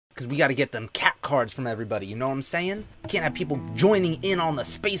because we got to get them cat cards from everybody, you know what I'm saying? Can't have people joining in on the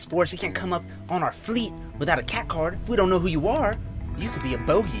Space Force. You can't come up on our fleet without a cat card. If we don't know who you are, you could be a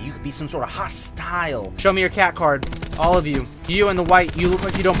bogey. You could be some sort of hostile. Show me your cat card. All of you. You in the white, you look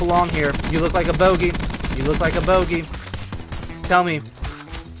like you don't belong here. You look like a bogey. You look like a bogey. Tell me,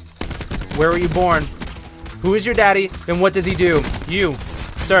 where were you born? Who is your daddy, and what does he do? You,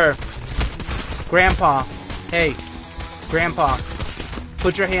 sir. Grandpa. Hey, Grandpa.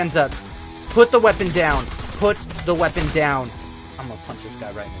 Put your hands up. Put the weapon down. Put the weapon down. I'm gonna punch this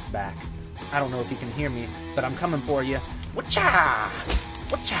guy right in his back. I don't know if he can hear me, but I'm coming for you. Wacha!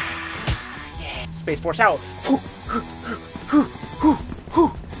 Wacha! Yeah. Space Force out.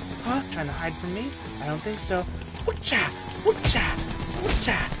 Huh? Trying to hide from me? I don't think so. Wacha! Wacha!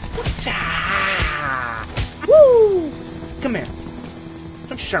 Wacha! Wacha! Woo! Come here.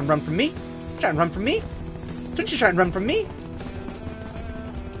 Don't you try and run from me. Try and run from me. Don't you try and run from me.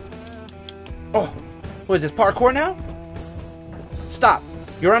 Oh, what is this, parkour now? Stop.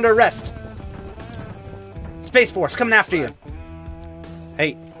 You're under arrest. Space Force, coming after you.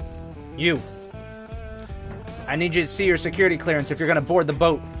 Hey, you. I need you to see your security clearance if you're going to board the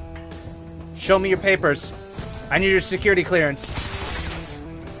boat. Show me your papers. I need your security clearance.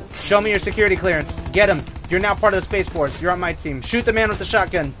 Show me your security clearance. Get him. You're now part of the Space Force. You're on my team. Shoot the man with the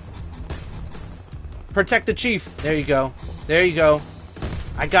shotgun. Protect the chief. There you go. There you go.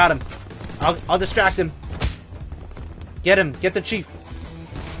 I got him. I'll distract him. Get him. Get the chief.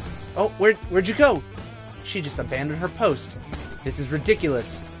 Oh, where'd you go? She just abandoned her post. This is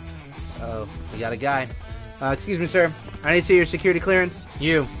ridiculous. Oh, we got a guy. Excuse me, sir. I need to see your security clearance.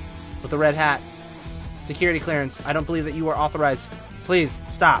 You, with the red hat. Security clearance. I don't believe that you are authorized. Please,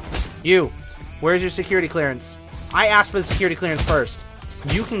 stop. You, where's your security clearance? I asked for the security clearance first.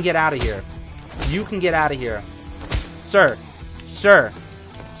 You can get out of here. You can get out of here. Sir. Sir.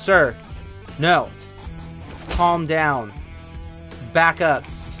 Sir. No. Calm down. Back up.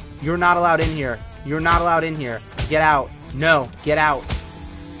 You're not allowed in here. You're not allowed in here. Get out. No. Get out.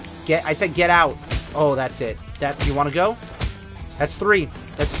 I said get out. Oh, that's it. You want to go? That's 3.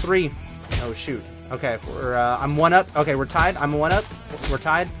 That's 3. Oh, shoot. Okay, I'm 1 up. Okay, we're tied. I'm 1 up. We're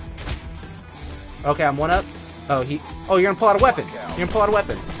tied. Okay, I'm 1 up. Oh, you're gonna pull out a weapon. You're gonna pull out a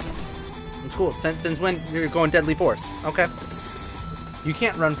weapon. It's cool. Since when you're going deadly force? Okay. You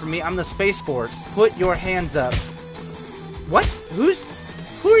can't run from me. I'm the Space Force. Put your hands up. What? Who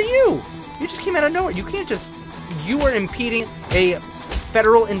are you? You just came out of nowhere. You can't just... You are impeding a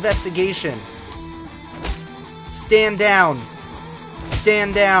federal investigation. Stand down.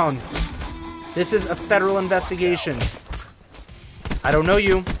 Stand down. This is a federal investigation. I don't know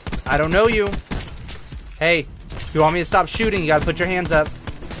you. I don't know you. Hey, if you want me to stop shooting, you gotta put your hands up.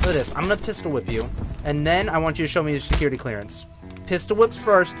 Look at this. I'm gonna pistol whip you, and then I want you to show me your security clearance. Pistol whips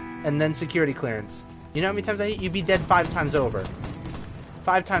first, and then security clearance. You know how many times I hit you? You'd be dead 5 times over.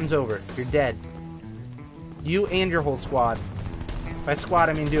 5 times over. You're dead. You and your whole squad. By squad,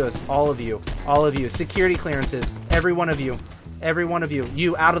 I mean duos. All of you. All of you. Security clearances. Every one of you. Every one of you.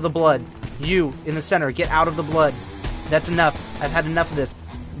 You, out of the blood. You, in the center. Get out of the blood. That's enough. I've had enough of this.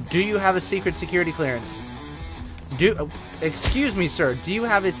 Do you have a secret security clearance? Excuse me, sir. Do you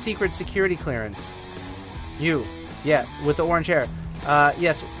have a secret security clearance? You. Yeah, with the orange hair.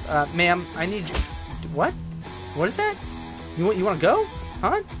 Yes, ma'am, I need you. What? What is that? You want to go?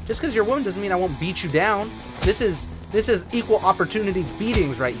 Huh? Just because you're a woman doesn't mean I won't beat you down. This is equal opportunity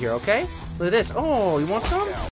beatings right here, okay? Look at this. Oh, you want some?